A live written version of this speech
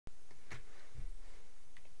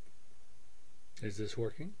Is this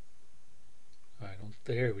working? I don't.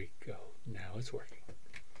 There we go. Now it's working.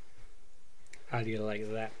 How do you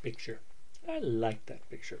like that picture? I like that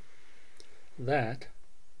picture. That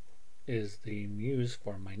is the muse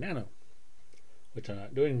for my Nano, which I'm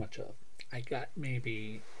not doing much of. I got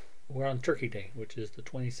maybe, we're on Turkey Day, which is the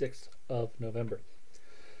 26th of November,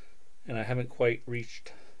 and I haven't quite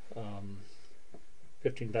reached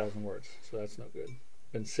 15,000 words, so that's no good.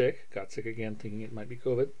 Been sick, got sick again thinking it might be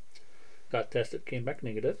COVID. Got tested, came back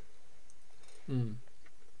negative. I'm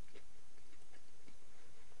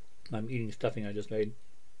eating stuffing I just made.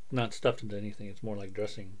 Not stuffed into anything, it's more like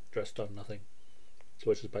dressing, dressed on nothing.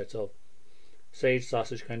 So it's just by itself. Sage,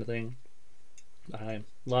 sausage kind of thing. I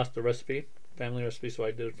lost the recipe, family recipe, so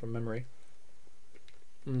I did it from memory.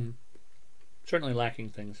 Certainly lacking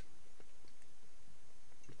things.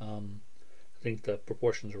 I think the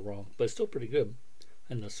proportions are wrong, but it's still pretty good.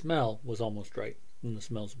 And the smell was almost right, and the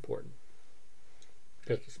smell's important.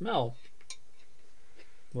 Because the smell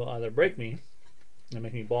will either break me and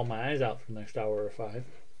make me bawl my eyes out for the next hour or 5,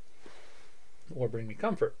 or bring me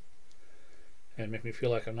comfort and make me feel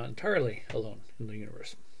like I'm not entirely alone in the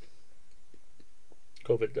universe.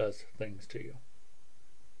 COVID does things to you.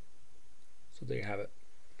 So there you have it.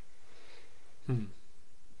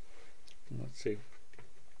 Let's see.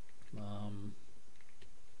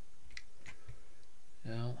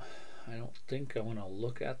 Now, I don't think I want to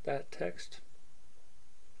look at that text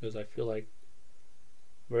because I feel like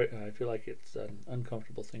it's an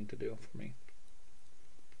uncomfortable thing to do for me.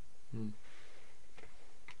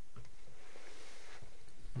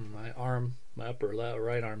 My arm, my upper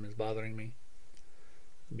right arm is bothering me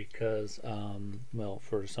because, well,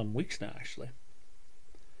 for some weeks now actually.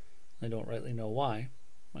 I don't rightly know why.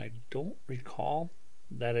 I don't recall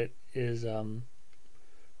that it is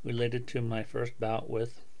related to my first bout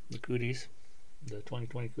with the cooties, the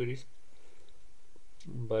 2020 cooties,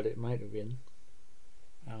 but it might have been.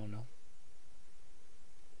 I don't know.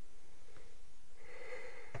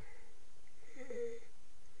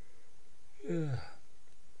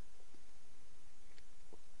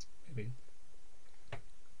 Maybe.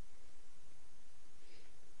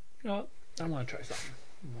 You know what? I'm going to try something.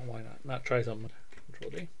 Well, why not? Not try something.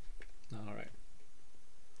 Control D. Alright.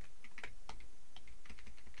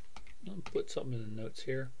 I'll put something in the notes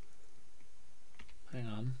here. Hang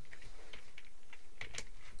on.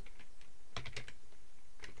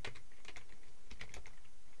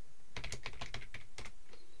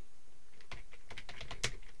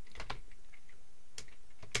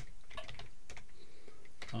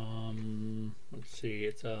 Let's see,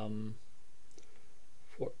 it's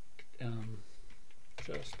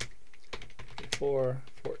just before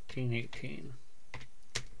 1418.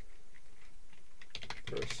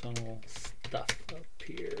 Personal stuff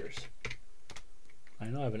appears. I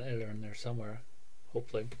know I have an editor in there somewhere,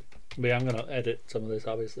 hopefully. But yeah, I'm going to edit some of this,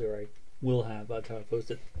 obviously, or I will have by the time I post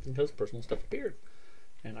it, because personal stuff appeared.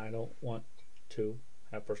 And I don't want to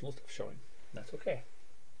have personal stuff showing. That's okay.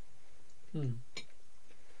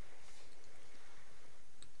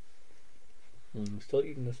 I'm still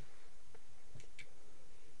eating this.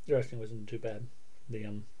 The dressing wasn't too bad.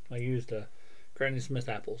 I used Granny Smith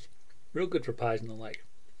apples. Real good for pies and the like.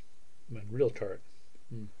 I mean, real tart.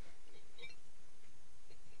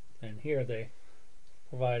 And here they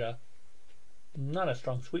provide a not a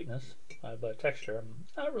strong sweetness, but texture. I'm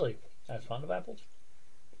not really as fond of apples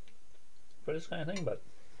for this kind of thing, but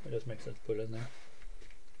it just makes sense to put it in there.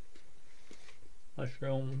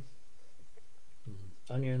 Mushroom,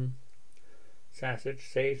 onion, sausage,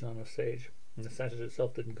 sage, not a sage. And the sausage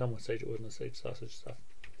itself didn't come with sage, it wasn't a sage sausage stuff.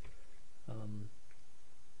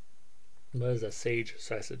 But it's a sage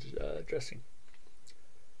sausage dressing.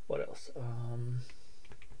 What else?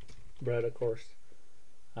 Bread, of course.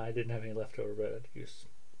 I didn't have any leftover bread. I had to use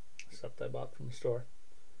stuff that I bought from the store.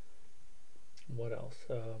 What else?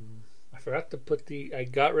 I forgot to put I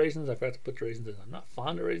got raisins. I forgot to put the raisins in. I'm not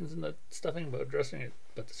fond of raisins in the stuffing, but dressing it.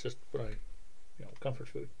 But it's just what comfort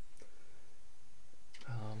food.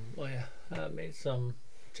 Well, yeah, I made some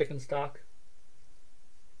chicken stock.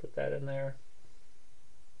 Put that in there.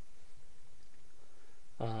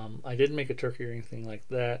 I didn't make a turkey or anything like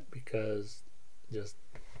that because just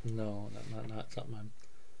not something I'm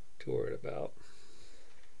too worried about.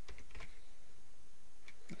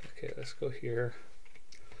 Okay, let's go here.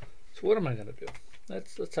 So what am I gonna do?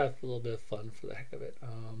 Let's have a little bit of fun for the heck of it.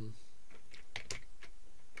 I've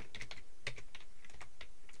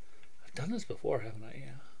done this before, haven't I?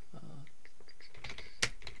 Yeah.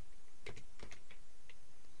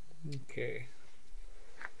 Okay.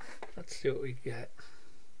 Let's see what we get.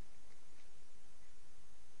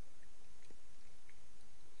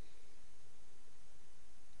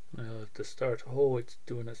 if this starts. Oh, it's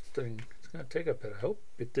doing its thing. It's gonna take a bit. I hope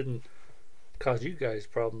it didn't cause you guys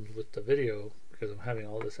problems with the video because I'm having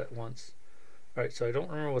all this at once. Alright, so I don't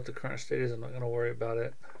remember what the current state is. I'm not gonna worry about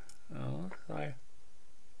it.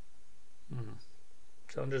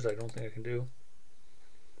 Challenges I don't think I can do.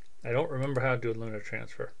 I don't remember how to do a lunar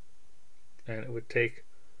transfer. And it would take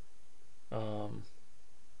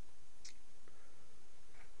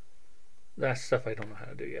that stuff I don't know how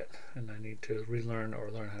to do yet, and I need to relearn or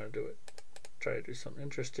learn how to do it. Try to do something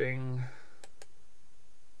interesting.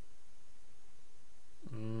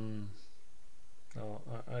 Oh,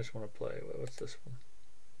 I just want to play. What's this one?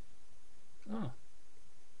 Oh.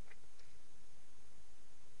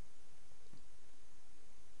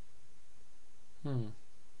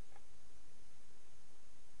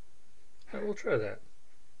 Alright, we'll try that.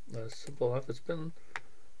 That's simple enough. It's been.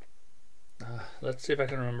 Let's see if I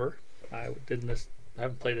can remember. I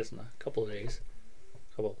haven't played this in a couple of days,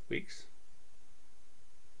 a couple of weeks.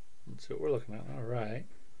 Let's see what we're looking at. All right.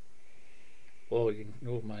 Whoa, you can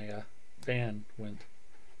move my fan went.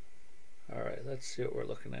 All right, let's see what we're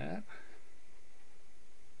looking at.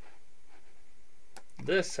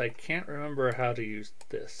 This, I can't remember how to use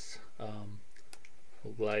this.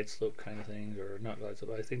 Glide slope kind of things, or not glide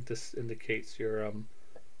slope. I think this indicates your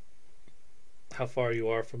how far you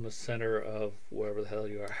are from the center of wherever the hell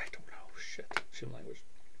you are. I don't know. Shit. Shim language.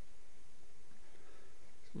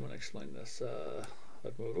 Someone explain this.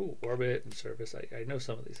 Ooh, orbit and surface. I know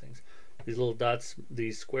some of these things. These little dots,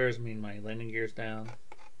 these squares mean my landing gear's down.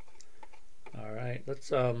 All right,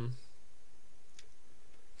 let's look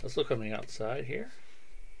on the outside here.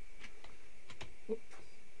 Oop.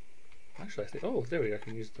 Actually, I think. Oh, there we go. I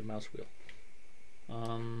can use the mouse wheel.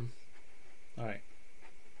 All right.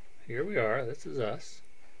 Here we are. This is us.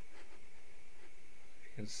 You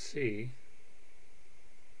can see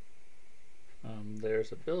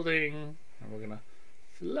there's a building, and we're gonna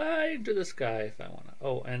fly into the sky if I wanna.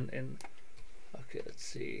 Oh, and okay, let's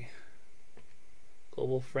see.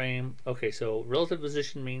 Global frame. Okay, so relative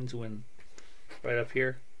position means when right up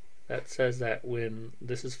here. That says that when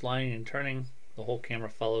this is flying and turning, the whole camera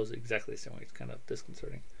follows exactly the same way. It's kind of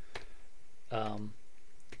disconcerting.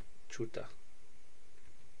 Chuta.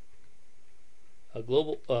 A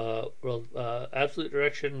global absolute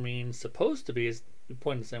direction means supposed to be is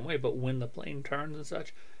pointing the same way, but when the plane turns and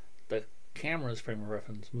such, the camera's frame of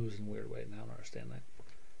reference moves in a weird way. Now I don't understand that.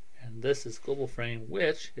 And this is global frame,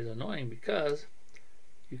 which is annoying because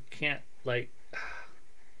you can't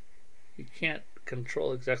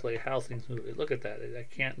control exactly how things move. Look at that. I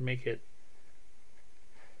can't make it.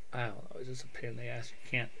 I don't know. It's just a pain in the ass. You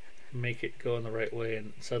can't make it go in the right way,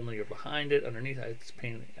 and suddenly you're behind it, underneath it. It's a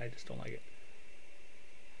pain. I just don't like it.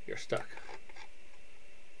 You're stuck.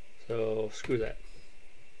 So screw that.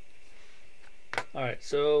 Alright,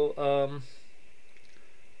 so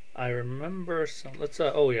I remember some. Let's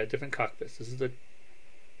oh yeah, different cockpits. This is the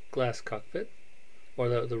glass cockpit, or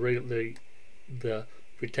the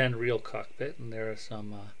pretend real cockpit, and there are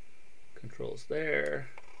some controls there.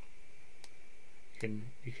 You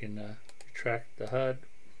can retract the HUD,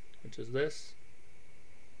 which is this.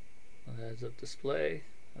 The heads-up display.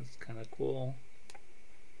 That's kind of cool.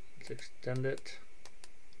 Let's extend it.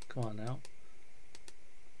 Come on now.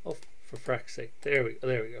 Oh, for frack's sake. There we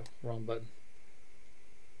go. Wrong button.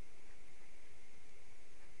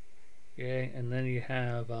 Okay, and then you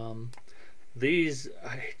have these.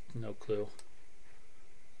 I no clue.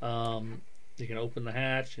 You can open the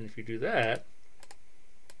hatch, and if you do that,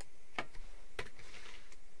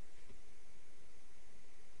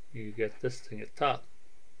 you get this thing at the top.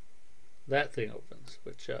 That thing opens,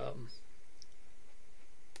 which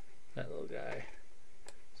that little guy.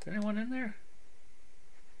 Is there anyone in there?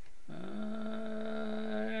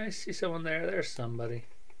 I see someone there. There's somebody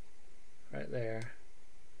right there.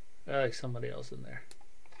 I like somebody else in there.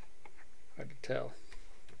 Hard to tell.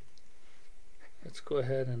 Let's go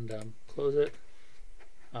ahead and close it.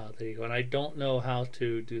 There you go. And I don't know how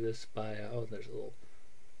to do this by. Oh, there's a little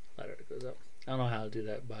ladder that goes up. I don't know how to do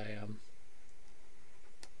that by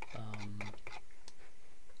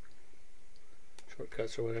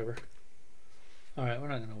shortcuts or whatever. Alright, we're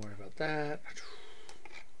not going to worry about that.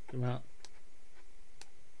 Zoom out.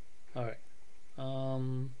 Alright.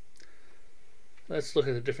 Let's look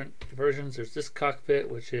at the different versions. There's this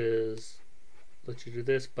cockpit, which is lets you do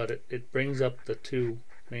this, but it brings up the two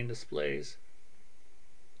main displays.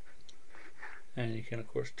 And you can, of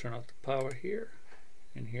course, turn off the power here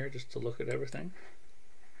and here just to look at everything.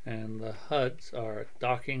 And the HUDs are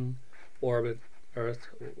docking, orbit, Earth,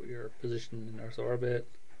 your position in Earth orbit.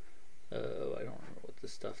 I don't remember what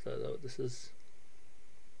this stuff does. Oh, this is,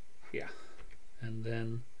 yeah. And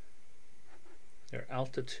then your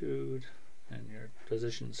altitude, and your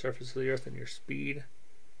position, surface of the Earth, and your speed.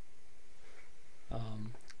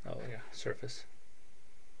 Oh yeah, surface.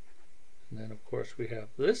 And then of course we have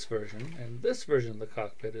this version, and this version of the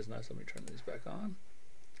cockpit is nice. Let me turn these back on,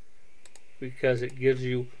 because it gives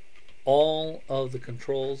you all of the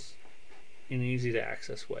controls in an easy to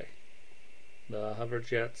access way. The hover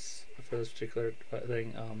jets for this particular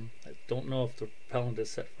thing, I don't know if the propellant is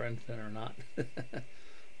set for anything or not.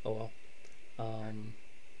 Oh well.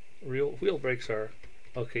 Real wheel brakes are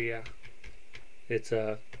okay, yeah. It's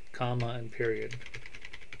a comma and period.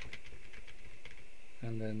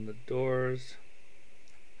 And then the doors.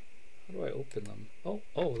 How do I open them?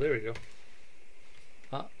 Oh, there we go.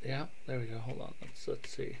 Yeah, there we go. Hold on. Let's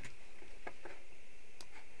see.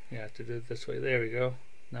 You have to do it this way. There we go.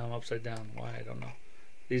 Now I'm upside down. Why? I don't know.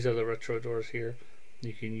 These are the retro doors here.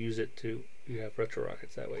 You can use it to, you have retro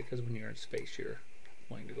rockets that way, because when you're in space you're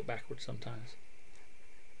wanting to go backwards sometimes.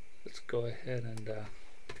 Let's go ahead and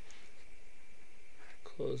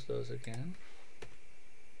close those again.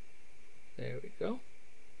 There we go.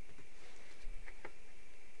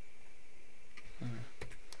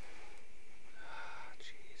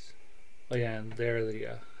 Jeez. Oh yeah, and there are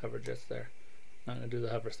the hover jets there. Not going to do the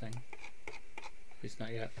hover thing. At least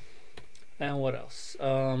not yet. And what else?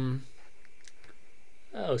 Oh,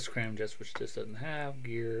 scramjets, which this doesn't have.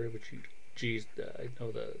 Gear, which G's, I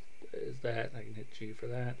know is that. I can hit G for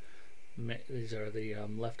that. These are the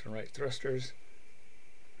left and right thrusters.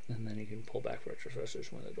 And then you can pull back retro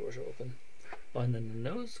thrusters when the doors are open. Oh, and then the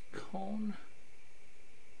nose cone.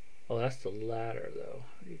 Oh, that's the ladder, though.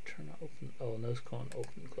 How do you turn it open? Oh, nose cone,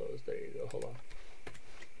 open, close. There you go. Hold on.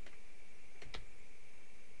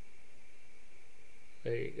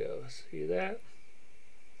 There you go. See that?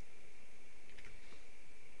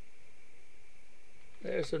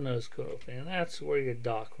 There's the nose cone opening, and that's where you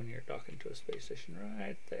dock when you're docking to a space station.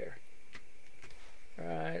 Right there.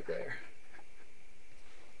 Right there.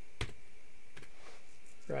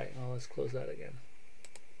 Right. Well, let's close that again.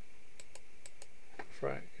 For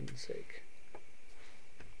frackin's sake.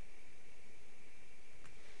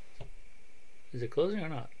 Is it closing or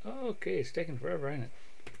not? Oh, okay, it's taking forever, ain't it?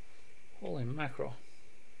 Holy mackerel.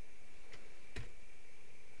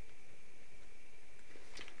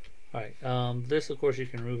 Alright, this of course you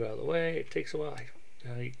can move out of the way. It takes a while.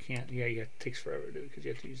 You can't, yeah, it takes forever to do it because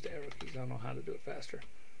you have to use the arrow keys. I don't know how to do it faster.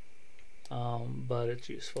 But it's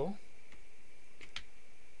useful.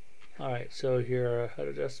 Alright, so here are HUD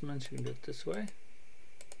adjustments. You can do it this way.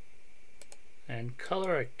 And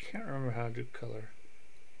color, I can't remember how to do color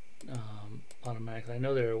automatically. I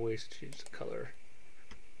know there are ways to change the color.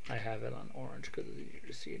 I have it on orange because it's easier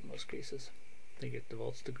to see in most cases. I think it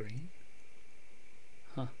defaults to green.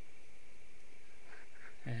 Huh.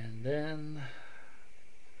 And then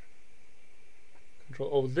control.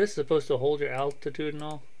 Oh, this is supposed to hold your altitude and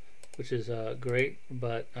all, which is great.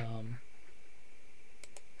 But there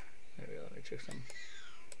we go. Let me check some.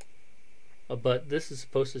 But this is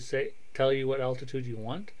supposed to tell you what altitude you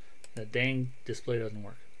want. And the dang display doesn't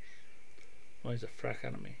work. Always a frack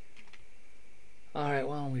out of me. Alright,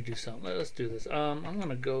 why don't we do something? Let's do this. I'm going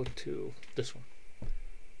to go to this one.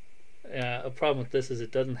 A problem with this is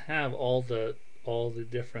it doesn't have all the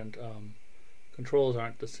different controls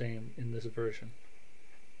aren't the same in this version.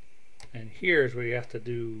 And here's where you have to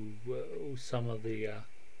do some of the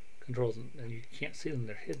controls, and you can't see them.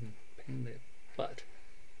 They're hidden. Pain in the butt.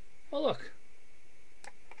 Oh look! I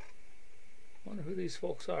wonder who these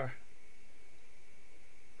folks are.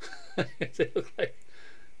 They look like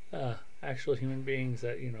actual human beings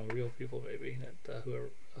that, you know, real people maybe. That whoever,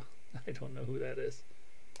 I don't know who that is.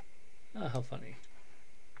 How funny.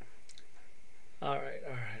 Alright,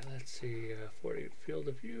 let's see. 40 field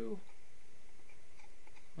of view.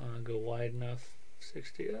 Go wide enough.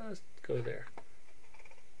 60. Let's go there.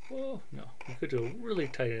 Whoa, no. We could do a really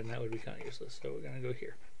tight end. That would be kind of useless. So we're going to go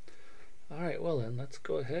here. Alright, well then, let's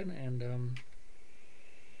go ahead and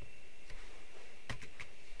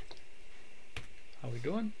how we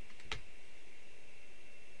doing?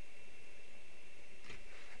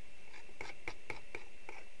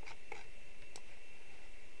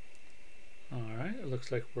 Alright, it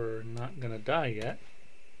looks like we're not gonna die yet.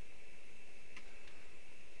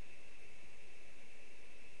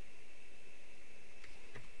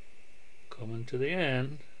 Coming to the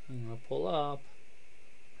end. I'm gonna pull up.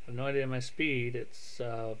 I have no idea my speed. It's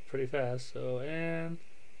pretty fast. So, and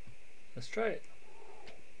let's try it.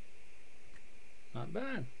 Not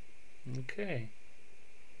bad. Okay.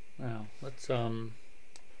 Now let's pull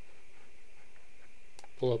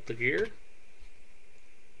up the gear.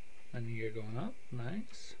 And the gear going up.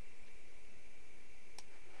 Nice.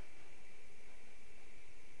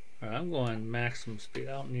 Alright, I'm going maximum speed.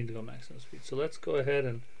 I don't need to go maximum speed. So let's go ahead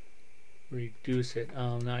and reduce it.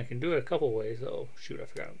 Now I can do it a couple ways. Oh, shoot, I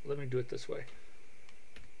forgot. Let me do it this way.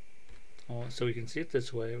 Oh, so we can see it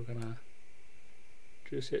this way. We're going to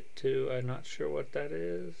reduce it to, I'm not sure what that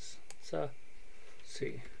is. Let's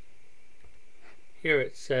see. Here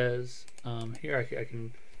it says, here I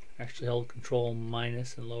can actually hold control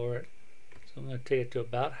minus and lower it. So I'm going to take it to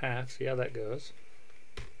about half, see how that goes.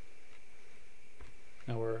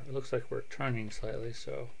 Now it looks like we're turning slightly,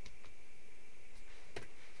 so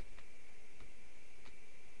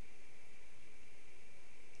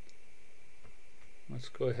let's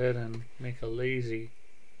go ahead and make a lazy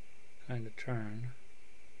kind of turn.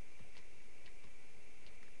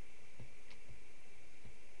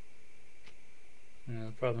 Now,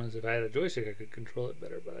 the problem is if I had a joystick I could control it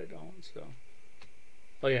better, but I don't, so.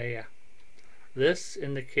 Oh yeah. This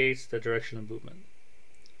indicates the direction of movement.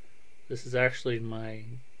 This is actually my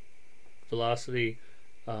velocity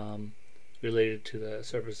related to the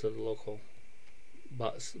surface of the local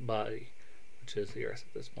body, which is the Earth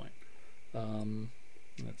at this point.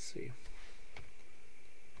 Let's see.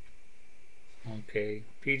 Okay,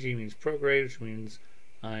 PG means prograde, which means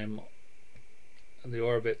I'm the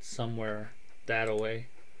orbit somewhere that away.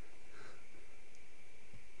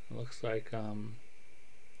 It looks like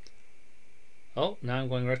oh, now I'm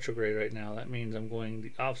going retrograde right now. That means I'm going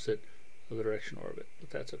the opposite of the direction orbit, but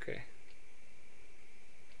that's okay.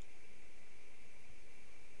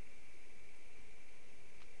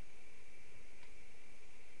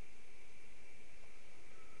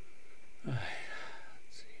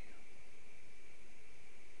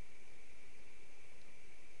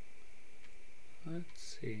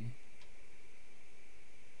 Let's see.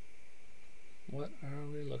 What are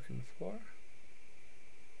we looking for?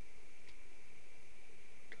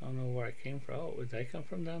 Don't know where I came from. Oh, did I come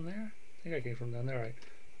from down there? I think I came from down there. All right.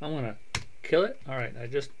 I'm gonna kill it. All right. I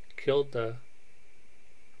just killed the.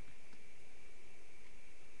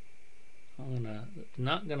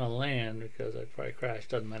 Not gonna land because I'd probably crash.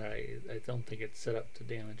 Doesn't matter. I don't think it's set up to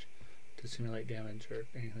damage, to simulate damage or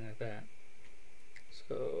anything like that.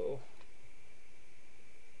 So.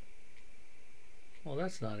 Well,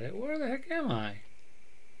 that's not it. Where the heck am I?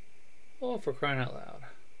 Oh, for crying out loud.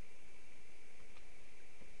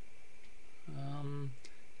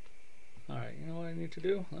 Alright, you know what I need to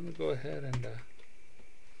do? Let me go ahead and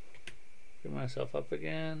bring myself up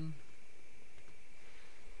again.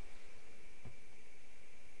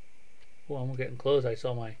 Oh, I'm getting close. I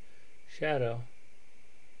saw my shadow.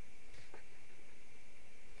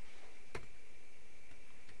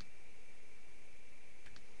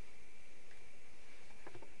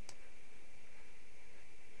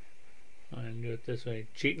 I'm gonna do it this way,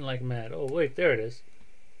 cheating like mad. Oh wait, there it is.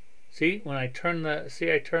 See, when I turn I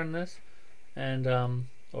turn this, and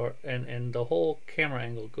and the whole camera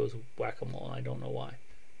angle goes whack-a-mole, and I don't know why.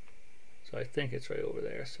 So I think it's right over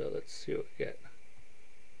there. So let's see what we get.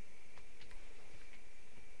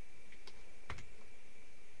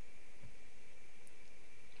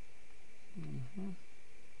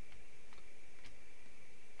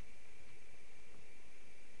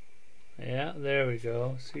 Yeah, there we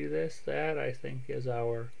go. See this? That I think is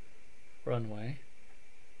our runway.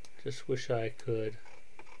 Just wish I could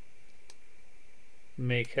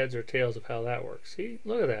make heads or tails of how that works. See,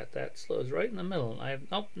 look at that. That slows right in the middle. I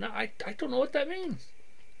don't know what that means.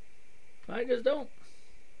 I just don't.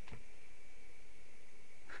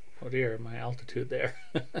 Oh dear, my altitude there.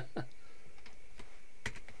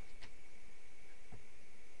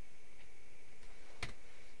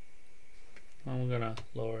 I'm gonna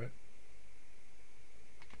lower it.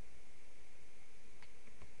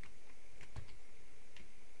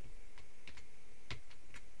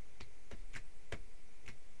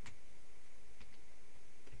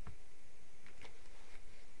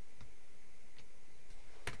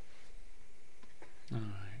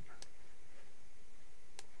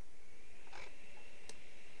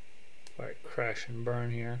 Alright, crash and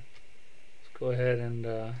burn here. Let's go ahead and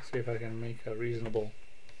see if I can make a reasonable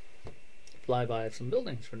flyby of some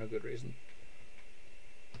buildings for no good reason.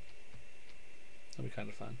 That'd be kind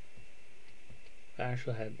of fun. If I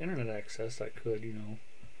actually had internet access, I could, you know,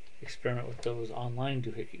 experiment with those online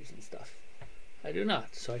doohickeys and stuff. I do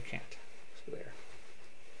not, so I can't. So there.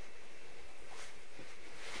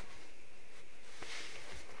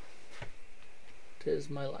 Tis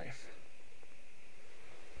my life.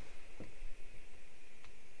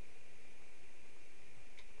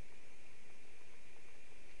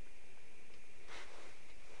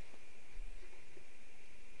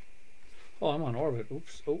 Oh, I'm on orbit.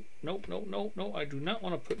 Oops. Oh, no, no, no, no. I do not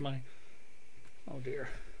want to put my... Oh, dear.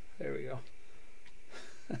 There we go.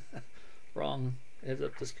 Wrong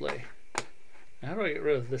heads-up display. How do I get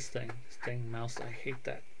rid of this thing? This dang mouse, I hate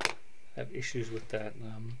that. I have issues with that.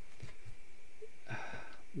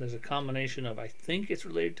 There's a combination of, I think it's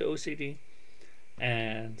related to OCD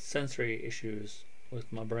and sensory issues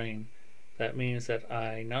with my brain. That means that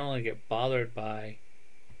I not only get bothered by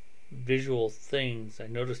visual things, I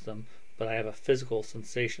notice them, but I have a physical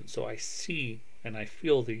sensation. So I see and I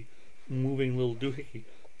feel the moving little doohickey,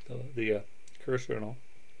 the cursor and all.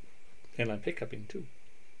 And I'm pick-upping too.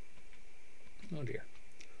 Oh dear.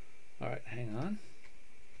 Alright, hang on.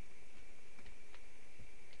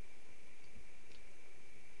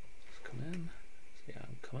 Just come in. Yeah,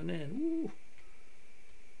 I'm coming in. Woo!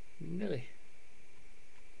 Nearly.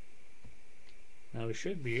 Now we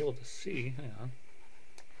should be able to see. Hang on.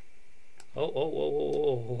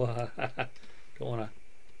 Oh. Don't want to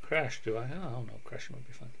crash, do I? Oh no, crashing would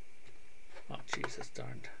be fun. Oh, Jesus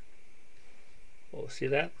darned. Oh, see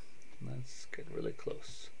that? Let's get really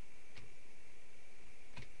close.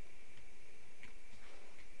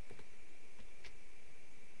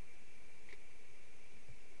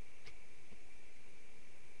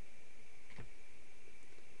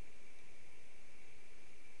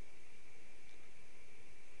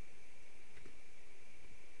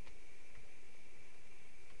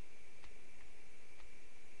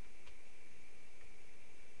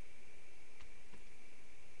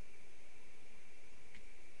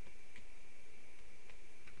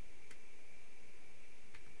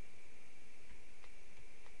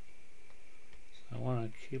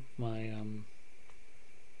 Keep my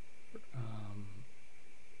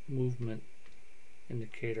movement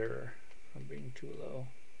indicator from being too low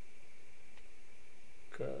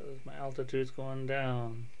because my altitude's going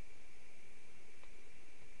down.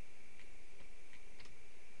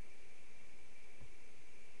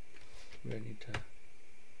 I need to.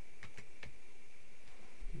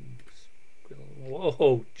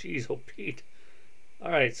 Whoa, geez, oh Pete.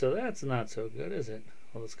 All right, so that's not so good, is it?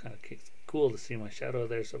 Well, it's kind of cool to see my shadow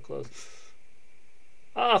there so close.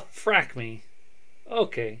 Ah, frack me.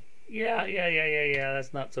 Okay. Yeah.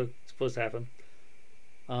 That's not so supposed to happen.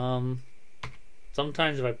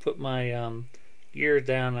 Sometimes if I put my gear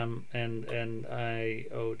down, and I,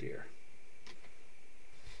 oh dear.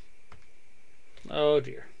 Oh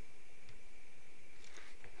dear.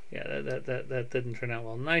 Yeah, that didn't turn out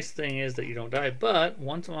well. Nice thing is that you don't die, but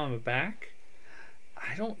once I'm on my back,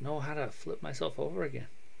 I don't know how to flip myself over again.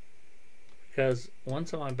 Because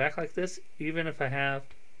once I'm on back like this, even if I have,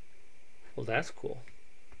 well, that's cool.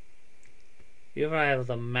 Even if I have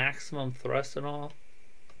the maximum thrust and all,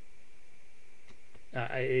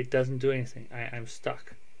 it doesn't do anything. I'm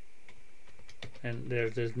stuck. And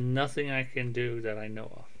there's nothing I can do that I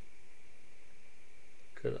know of.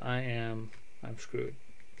 Because I'm screwed.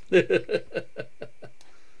 I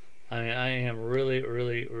mean, I am really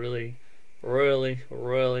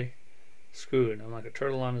screwed. I'm like a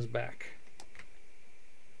turtle on his back.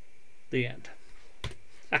 The end.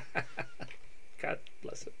 God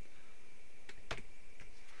bless it.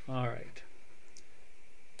 All right.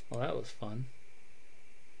 Well, that was fun.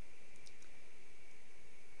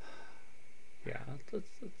 Yeah,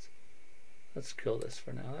 let's kill this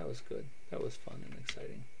for now. That was good. That was fun and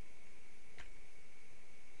exciting.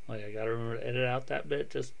 Oh yeah, I gotta remember to edit out that bit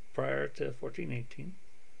just prior to 1418.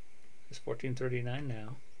 It's 1439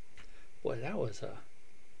 now. Boy, that was a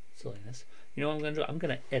silliness. You know what I'm gonna do? I'm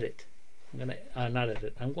gonna edit. I'm gonna not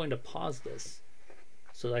edit. I'm going to pause this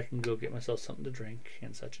so that I can go get myself something to drink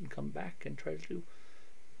and such, and come back and try to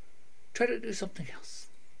do something else.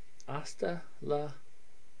 Hasta la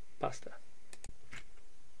pasta.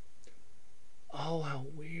 Oh, how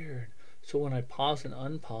weird. So when I pause and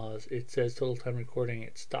unpause, it says total time recording.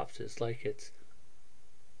 It stops. It's like it's...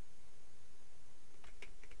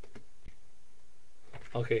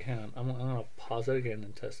 Okay, hang on. I'm going to pause it again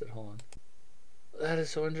and test it. Hold on. That is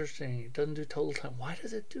so interesting. It doesn't do total time. Why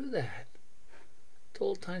does it do that?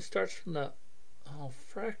 Total time starts from the... Oh,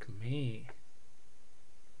 frack me.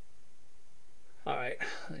 Alright,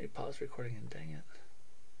 let me pause recording and dang it.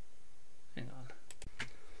 Hang on.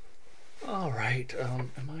 Alright,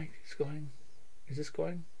 am I going? Is this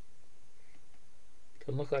going?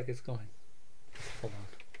 Doesn't look like it's going. Hold on.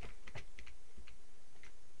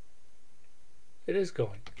 It is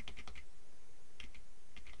going.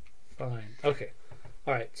 Fine. Okay.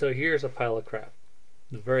 Alright, so here's a pile of crap.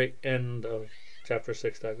 The very end of chapter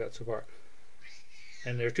 6 that I've got so far.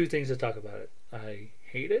 And there are two things to talk about it. I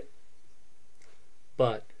hate it,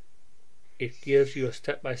 but it gives you a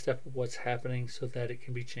step-by-step of what's happening so that it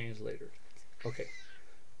can be changed later. Okay,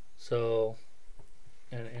 so,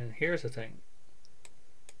 and here's the thing.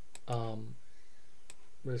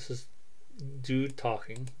 this is dude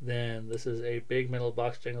talking. Then this is a big metal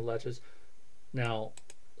box, jangled latches. Now,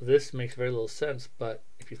 this makes very little sense, but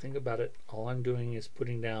if you think about it, all I'm doing is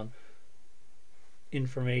putting down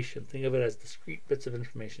information. Think of it as discrete bits of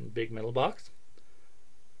information. Big metal box.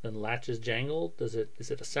 Then latches jangled. Is it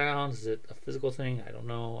a sound? Is it a physical thing? I don't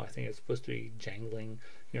know. I think it's supposed to be jangling.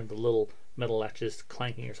 You know, the little metal latches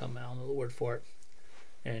clanking or something. I don't know the word for it.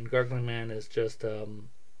 And Gargling Man is just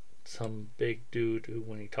some big dude who,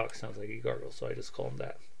 when he talks, sounds like he gargles. So I just call him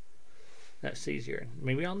that. That's easier.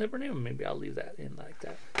 Maybe I'll never name him. Maybe I'll leave that in like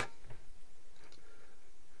that.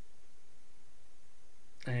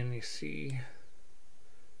 And you see,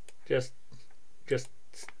 just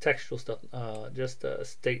textual stuff. Just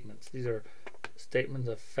statements. These are statements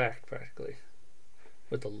of fact, practically,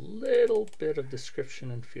 with a little bit of description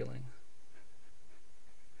and feeling.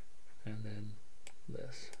 And then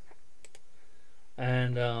this.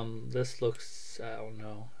 And this looks, I don't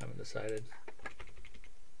know, haven't decided.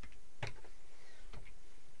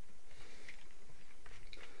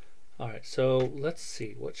 Alright, so let's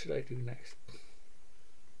see, what should I do next?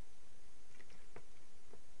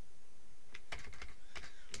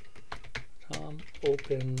 Tom,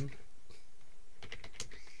 open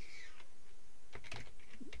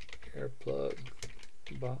earplug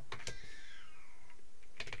box.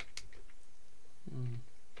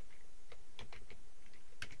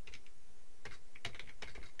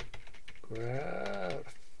 Grab.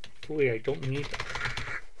 Wait, I don't need.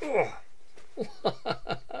 Oh.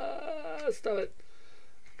 Stop it.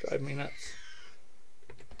 Drive me nuts.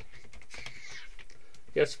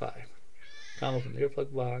 Yes, 5. Tom opened the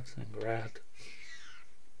earplug box and grabbed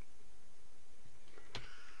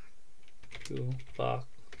 2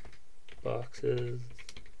 boxes.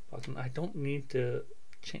 I don't need to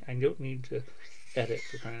change. I don't need to edit,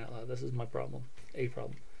 for crying out loud. This is my problem. A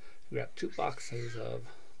problem. Grab 2 boxes of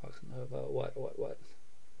what?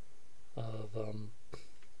 Of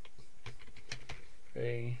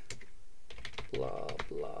a blah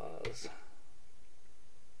blahs.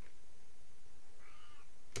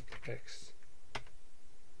 X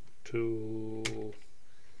to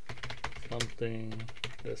something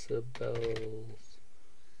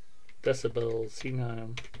decibels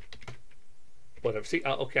C9 whatever. See,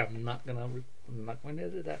 okay, I'm not going to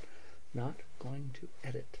edit that. Not going to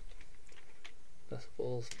edit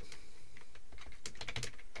decibels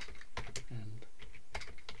and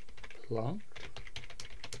plunked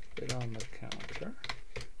it on the counter.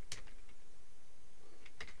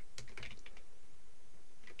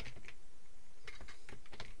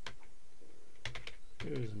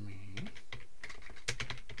 Excuse me.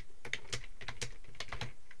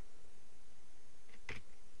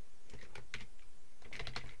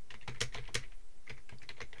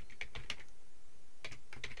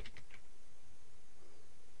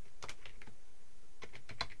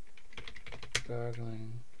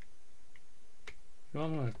 Gargling. No,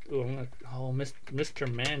 I'm gonna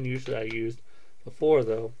Mr. Man usually I used before,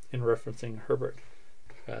 though, in referencing Herbert.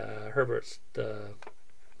 Herbert's the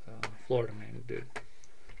Florida man dude.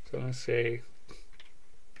 So I'm gonna say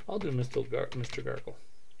I'll do Mr. Gargle.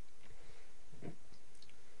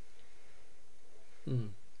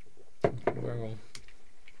 Gargle.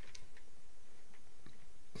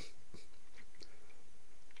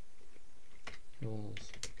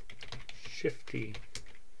 Rules. Shifty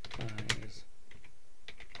eyes.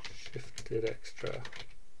 Shifted extra.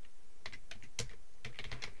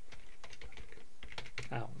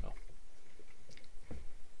 I don't know.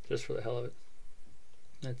 Just for the hell of it.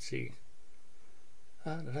 Let's see.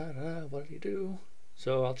 What do you do?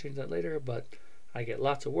 So I'll change that later, but I get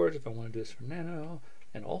lots of words if I want to do this for Nano,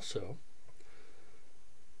 and also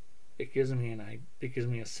it gives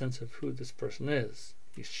me a sense of who this person is.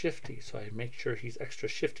 He's shifty, so I make sure he's extra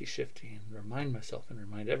shifty, and remind myself and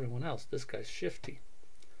remind everyone else this guy's shifty.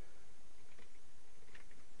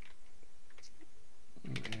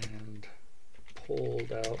 And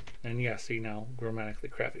pulled out, and yeah, see, now grammatically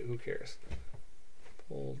crappy, who cares?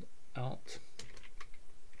 Pulled out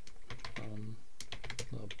from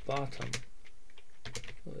the bottom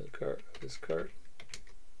of the cart, his cart,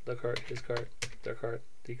 the cart, his cart, their cart,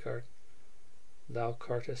 the cart, thou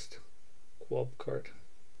cartest, quob cart.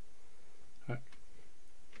 All right.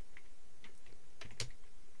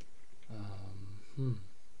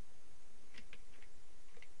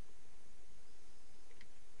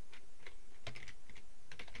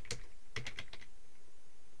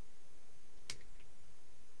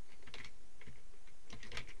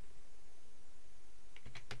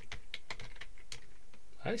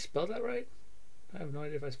 Did I spell that right? I have no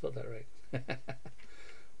idea if I spelled that right.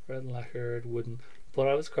 Red lacquered wooden. Pulled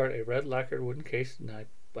out of his cart a red lacquered wooden case, and I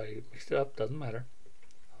mixed it up. Doesn't matter.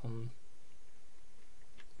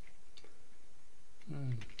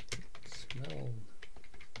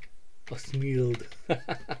 Smelled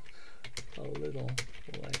a little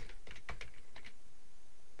like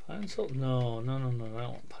pine salt. No, I don't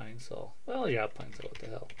want pine salt. Well, yeah, pine salt. What the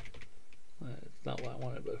hell? It's not what I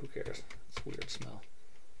wanted, but who cares? It's a weird smell.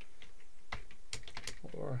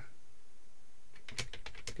 Or a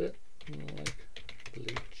bit like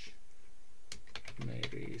bleach.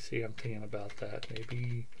 Maybe. See, I'm thinking about that.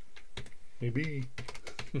 Maybe.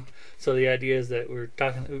 So the idea is that we're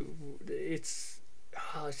talking. It's.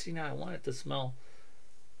 Oh, see, now I want it to smell.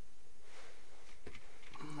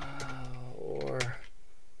 Or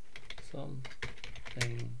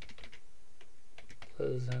something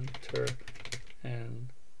pleasanter and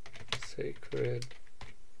sacred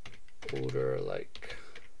odor like.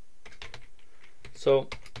 So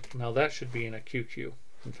now that should be in a QQ.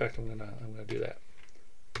 In fact, I'm gonna do that.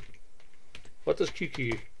 What does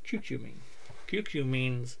QQ mean? QQ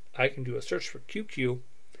means I can do a search for QQ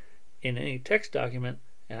in any text document,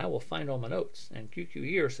 and I will find all my notes. And QQ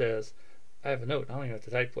here says I have a note. I don't even have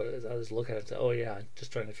to type what it is. I'll just look at it and say, oh yeah, I'm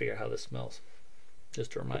just trying to figure out how this smells.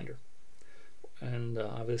 Just a reminder. And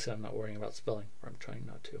obviously I'm not worrying about spelling, or I'm trying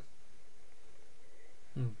not to.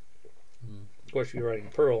 Of course, if you're writing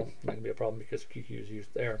Perl, that can be a problem because QQ is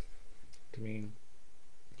used there to mean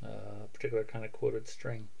a particular kind of quoted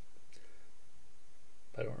string.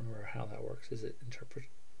 I don't remember how that works. Is it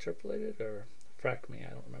interpolated or frack me? I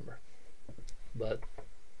don't remember. But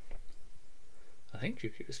I think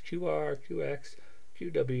QQ is QR, QX,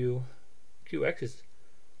 QW. QX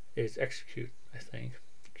is execute, I think.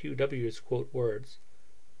 QW is quote words.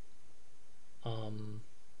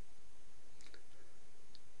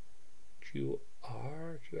 QR,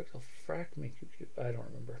 QX, oh, frack me, QQ. I don't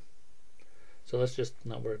remember. So let's just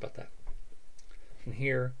not worry about that. And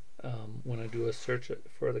here, when I do a search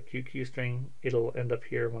for the QQ string, it'll end up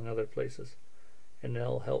here among other places. And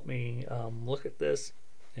it'll help me look at this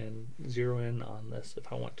and zero in on this if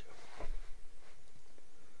I want to.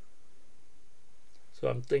 So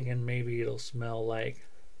I'm thinking maybe it'll smell like,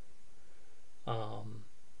 I'm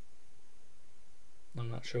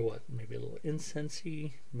not sure what, maybe a little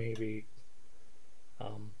incensey, maybe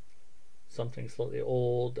something slightly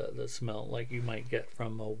old, the smell like you might get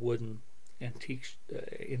from a wooden antique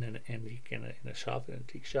in an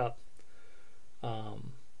antique shop.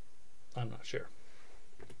 I'm not sure.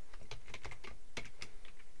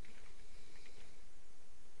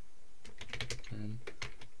 And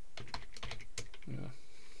yeah.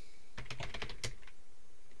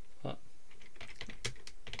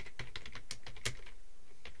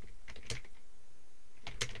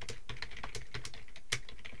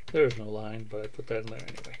 There's no line, but I put that in there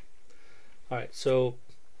anyway. Alright, so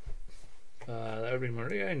that would be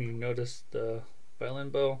Maria, and you notice the violin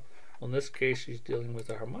bow. Well, in this case, she's dealing with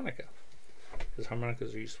a harmonica, because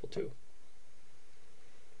harmonicas are useful too.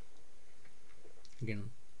 You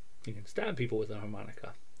can stab people with a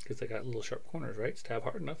harmonica, because they got little sharp corners, right? Stab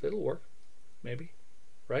hard enough, it'll work. Maybe.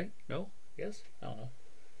 Right? No? Yes? I don't know.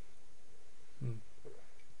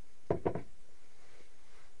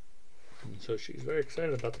 And so she's very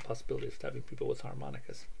excited about the possibility of stabbing people with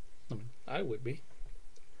harmonicas. I mean, I would be.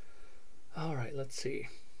 Alright, let's see.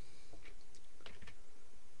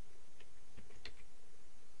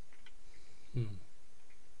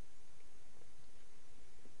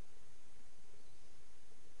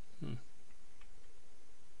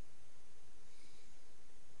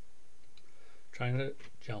 Trying to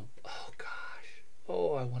jump. Oh gosh.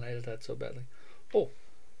 Oh, I want to edit that so badly. Oh,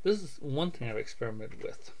 this is one thing I've experimented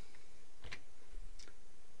with.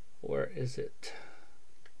 Where is it?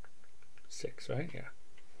 6, right? Yeah.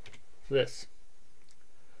 This.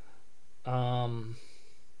 I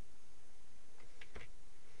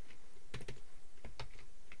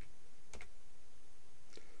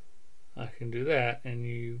can do that, and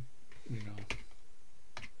you know.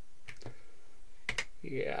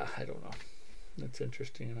 Yeah, I don't know. That's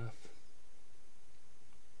interesting enough.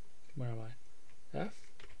 Where am I? F?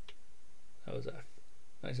 That was F.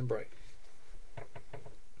 Nice and bright.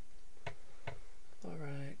 All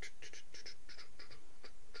right.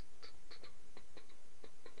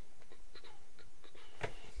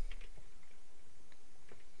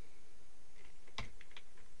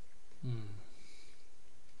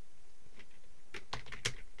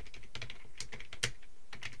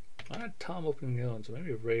 I had Tom opening the other one, so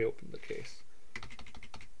maybe Ray opened the case.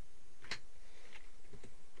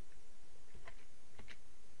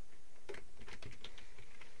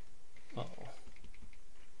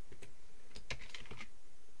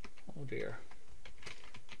 dear.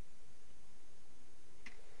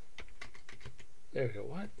 There we go.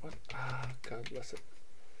 What? What? Ah, God bless it.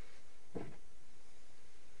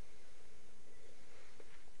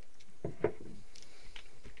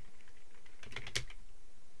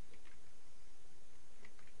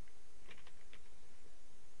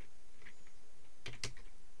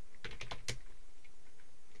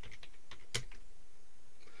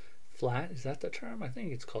 Flat, is that the term? I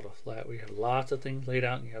think it's called a flat. We have lots of things laid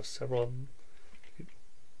out and you have several of them.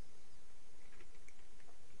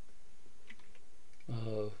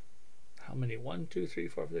 How many? 1, 2, 3,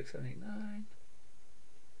 4, 5, 6, 7, 8, 9.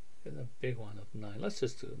 And the big one of 9. Let's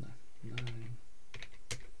just do 9.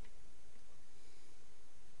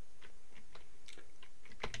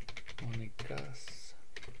 9. Monicas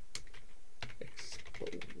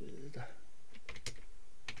exposed.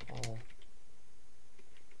 All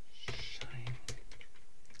shine.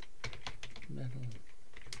 Metal.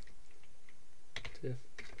 Diff.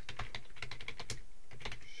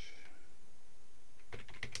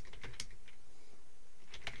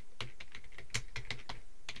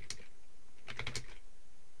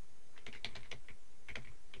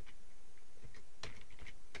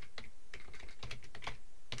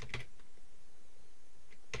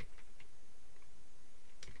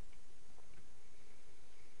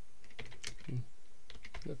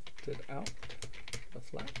 Lifted out the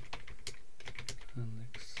flat and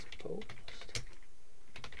exposed.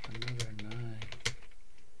 Another 9.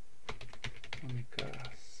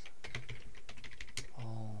 Monicas.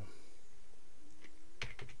 All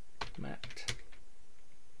matte.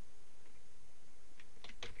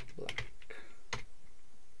 Black.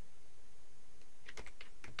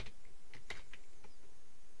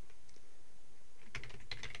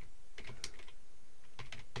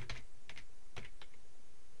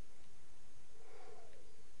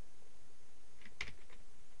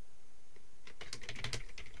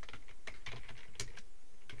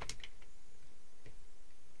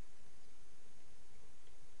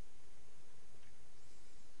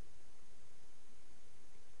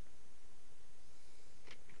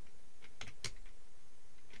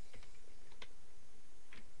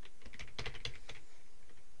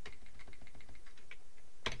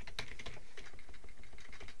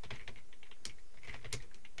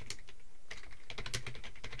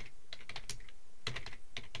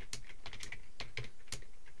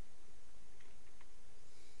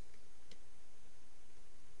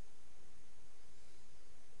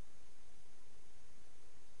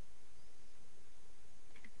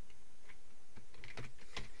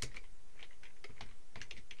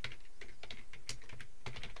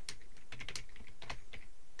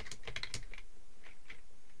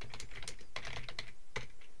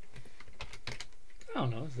 I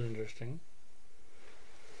don't know, it's interesting.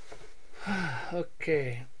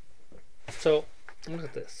 Okay, so look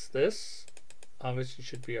at this. This obviously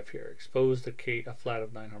should be up here. Expose a flat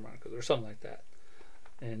of 9 harmonicas or something like that,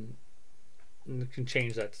 and you can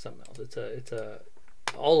change that to something else. It's a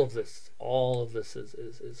all of this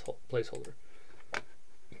is placeholder.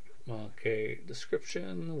 Okay,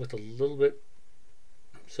 description with a little bit.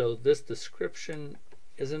 So this description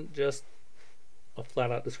isn't just a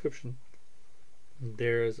flat out description.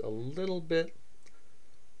 There's a little bit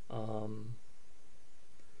of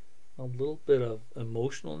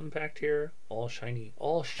emotional impact here. All shiny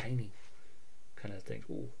kind of thing.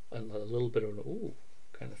 Ooh, a little bit of an ooh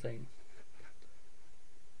kind of thing.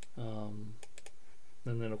 And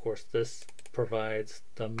then of course this provides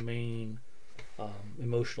the main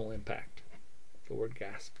emotional impact. The word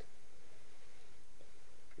gasped.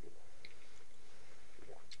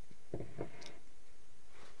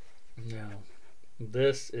 Now,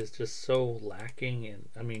 this is just so lacking, and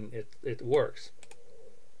I mean it works,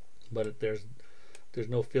 but there's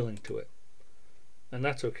no feeling to it, and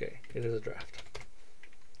that's okay. It is a draft.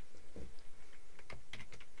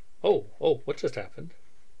 Oh, what just happened?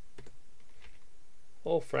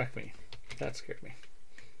 Oh, frack me. That scared me.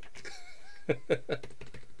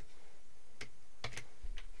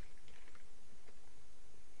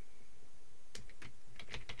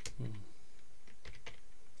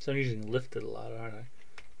 So I'm using lifted a lot, aren't I?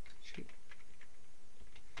 She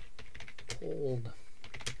pulled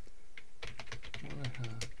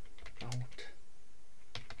out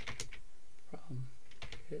from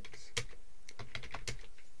its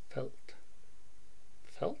felt.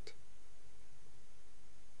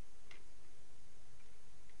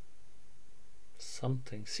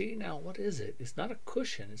 Something. See now, what is it? It's not a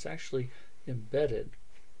cushion. It's actually embedded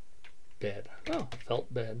bed. Oh,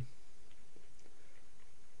 felt bed.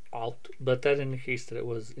 Out, but that indicates that it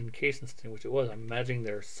was encased in steel, which it was. I'm imagining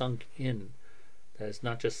they're sunk in that it's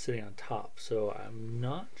not just sitting on top. So I'm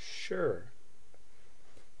not sure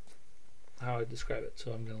how I describe it,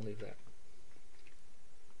 so I'm going to leave that.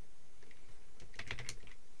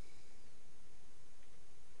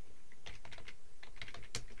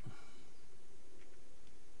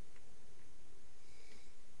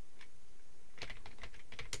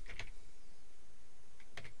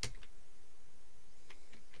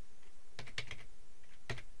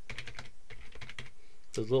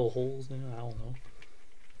 Those little holes in it, I don't know.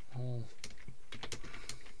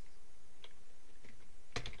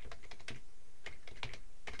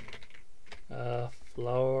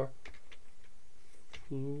 Flower.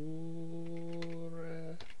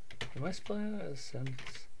 Am I spelling that as a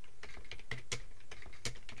sentence?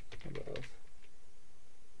 Above.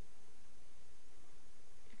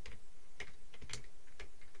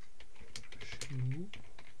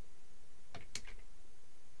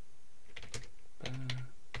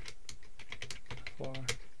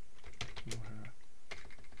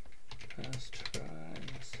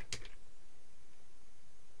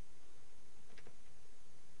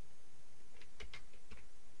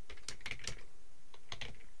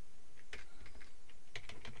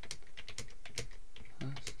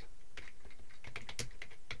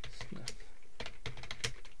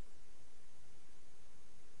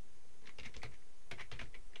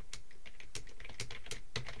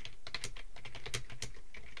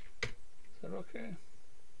 Okay.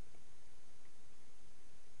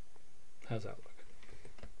 How's that look?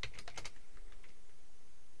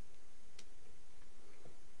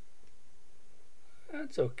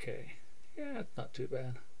 That's okay. Yeah, it's not too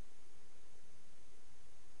bad.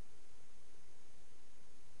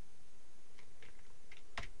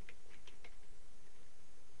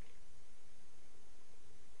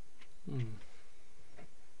 Let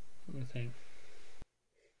me think.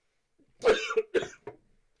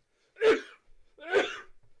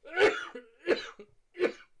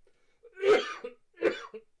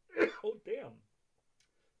 Oh, damn.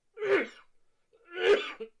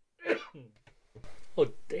 Oh,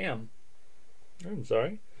 damn. I'm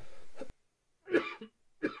sorry. I'm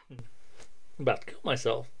about to kill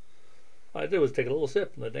myself. All I did was take a little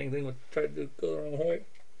sip and the dang thing would try to go the wrong way.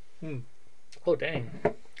 Oh, dang.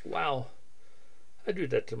 Wow. I do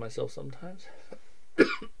that to myself sometimes.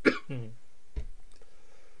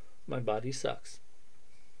 My body sucks.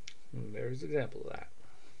 And there's an example of that.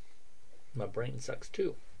 My brain sucks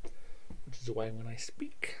too. Which is why when I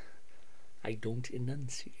speak, I don't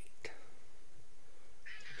enunciate.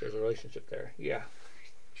 There's a relationship there. Yeah.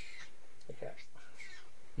 Okay.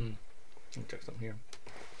 Let me check something here.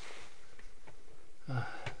 Oh.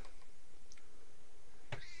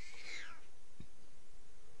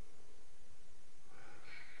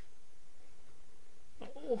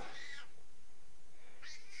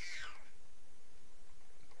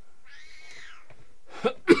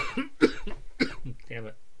 Damn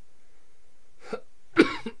it.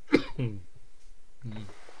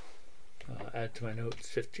 Add to my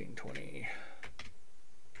notes 1520.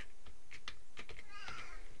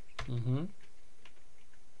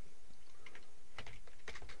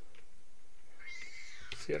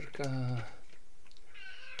 Circa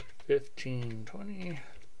 1520.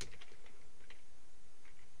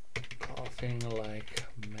 Coughing like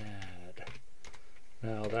mad.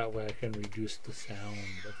 Now that way I can reduce the sound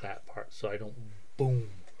of that part so I don't boom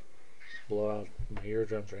blow out my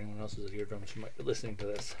eardrums or anyone else's eardrums who might be listening to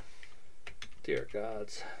this. Dear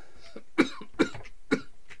gods.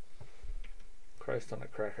 Christ on a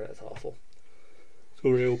cracker, that's awful.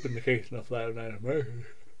 So we opened the case enough that night.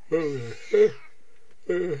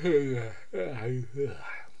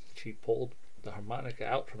 She pulled the harmonica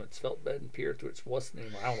out from its felt bed and peered through its what's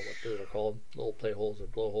name. I don't know what those are called. Little play holes or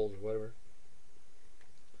blow holes or whatever.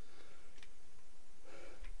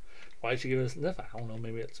 Why did she give it a sniff? I don't know.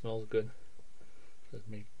 Maybe it smells good. Just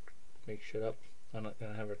make shit up. I'm not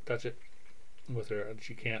gonna have her touch it with her, and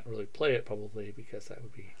she can't really play it probably because that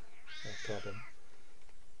would be a problem.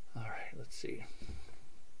 All right, let's see.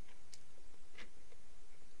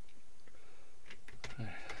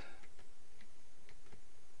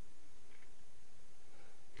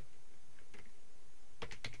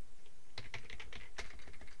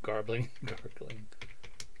 Gargling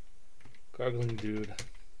dude.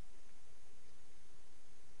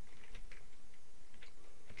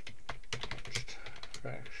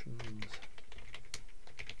 Fractions.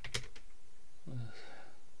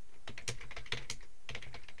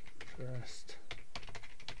 First.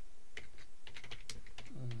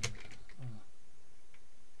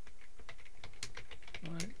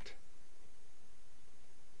 Right.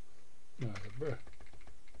 No, the bruh.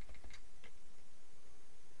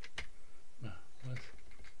 No,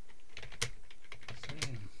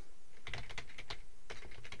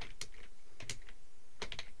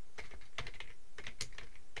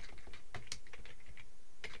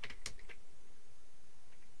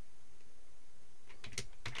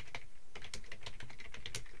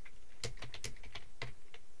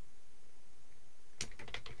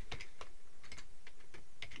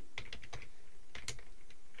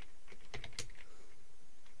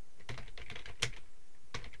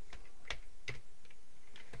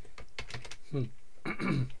 No,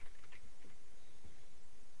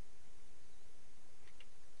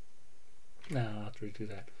 I'll have to redo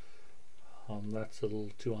that. That's a little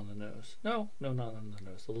too on the nose. No, not on the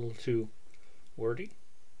nose. A little too wordy.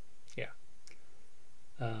 Yeah.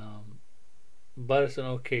 But it's an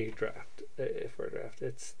okay draft for a draft.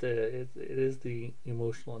 It is the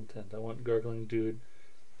emotional intent. I want gargling dude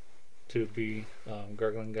to be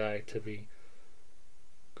gargling guy to be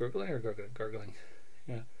gurgling or gargling.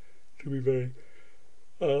 Yeah, to be very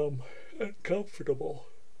uncomfortable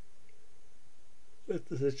with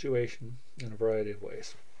the situation in a variety of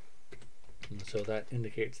ways. And so that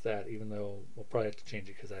indicates that, even though we'll probably have to change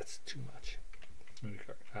it because that's too much. Maybe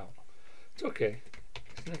I don't know. It's okay.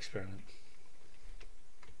 It's an experiment.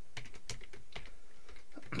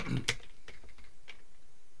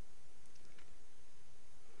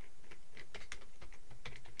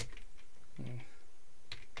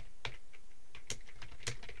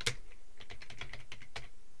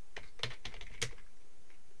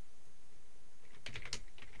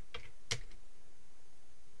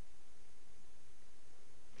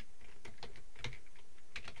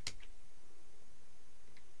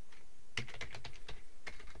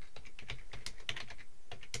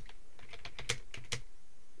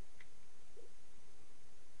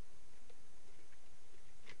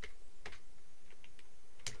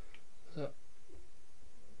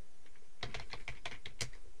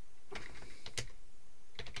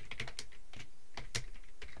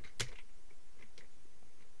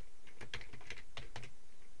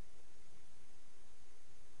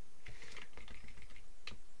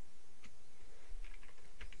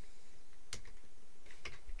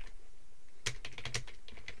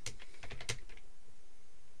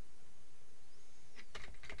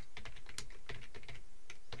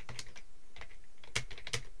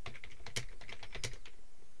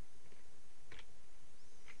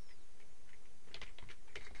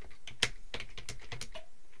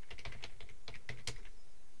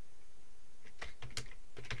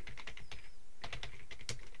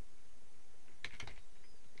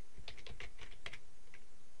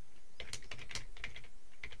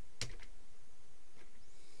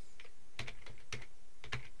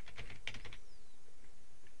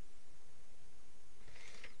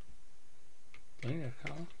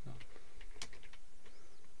 No.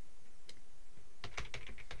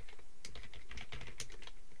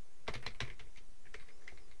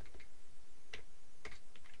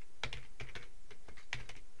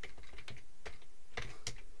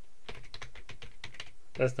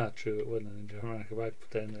 That's not true. It wasn't an harmonica, but I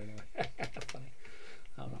put that in there anyway. Funny.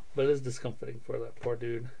 I don't know. But it is discomforting for that poor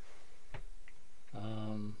dude.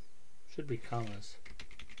 Should be commas.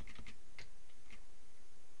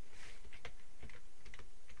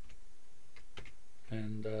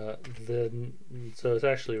 And then, so it's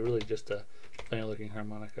actually really just a funny looking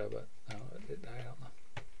harmonica, but I don't know.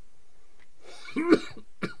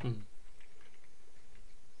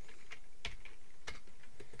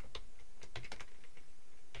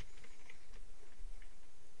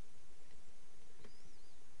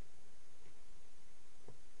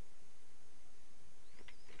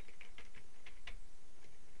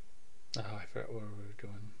 Oh, I forgot what we were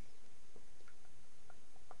doing.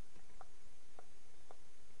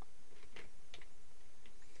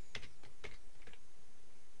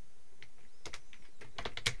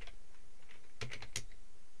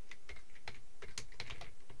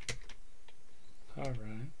 All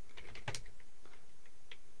right.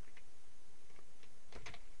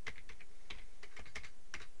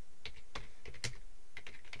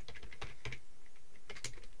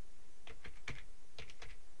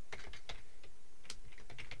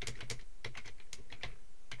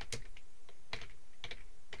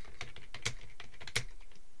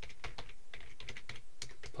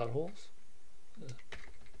 Potholes?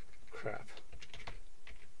 Crap.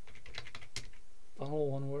 Pothole,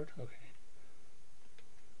 one word? Okay.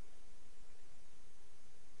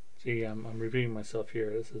 See, I'm repeating myself here.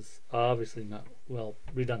 This is obviously not, well,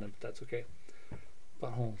 redundant, but that's okay.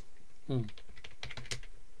 Pothole.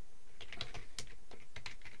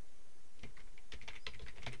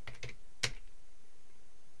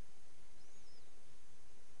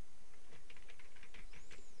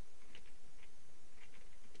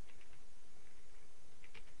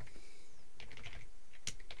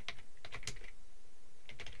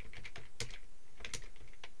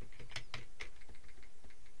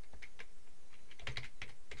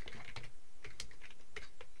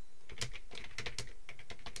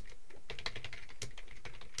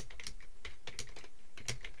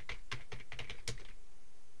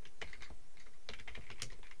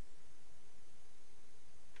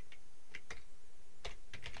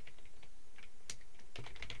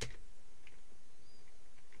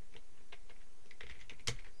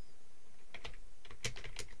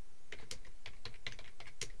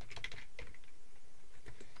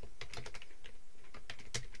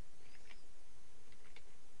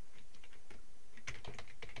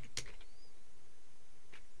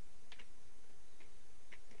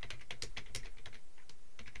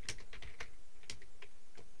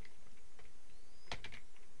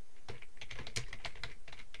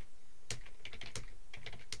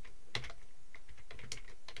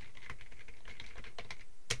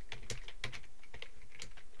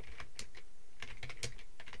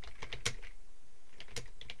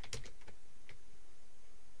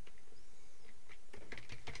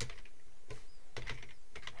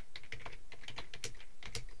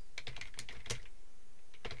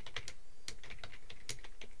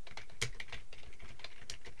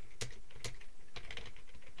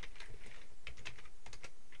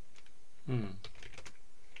 Oh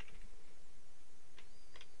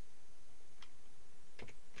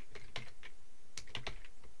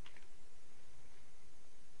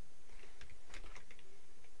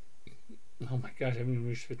my gosh, I haven't even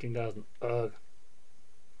reached 15,000. Ugh.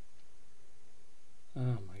 Oh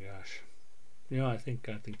my gosh. You know, I think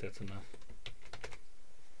that's enough.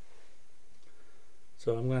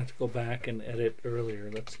 So I'm gonna have to go back and edit earlier.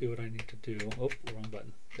 Let's see what I need to do. Oh, wrong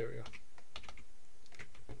button. There we go.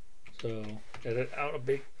 So edit out a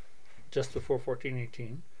big just before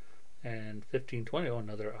 14:18 and 15:20. Oh,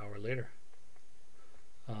 another hour later.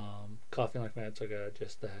 Coughing like mad, so I gotta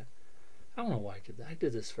adjust that. I don't know why I did that. I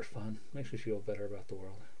did this for fun. Makes me feel better about the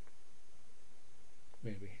world.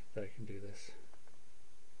 Maybe that I can do this.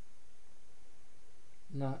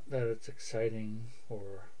 Not that it's exciting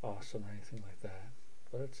or awesome or anything like that,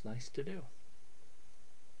 but it's nice to do.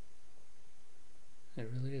 It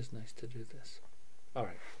really is nice to do this.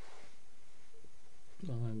 Alright.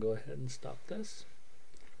 I'm going to go ahead and stop this.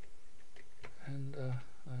 And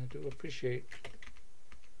I do appreciate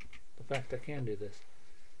the fact I can do this.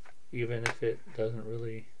 Even if it doesn't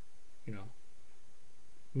really, you know,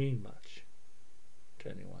 mean much to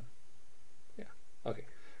anyone. Yeah. Okay.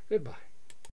 Goodbye.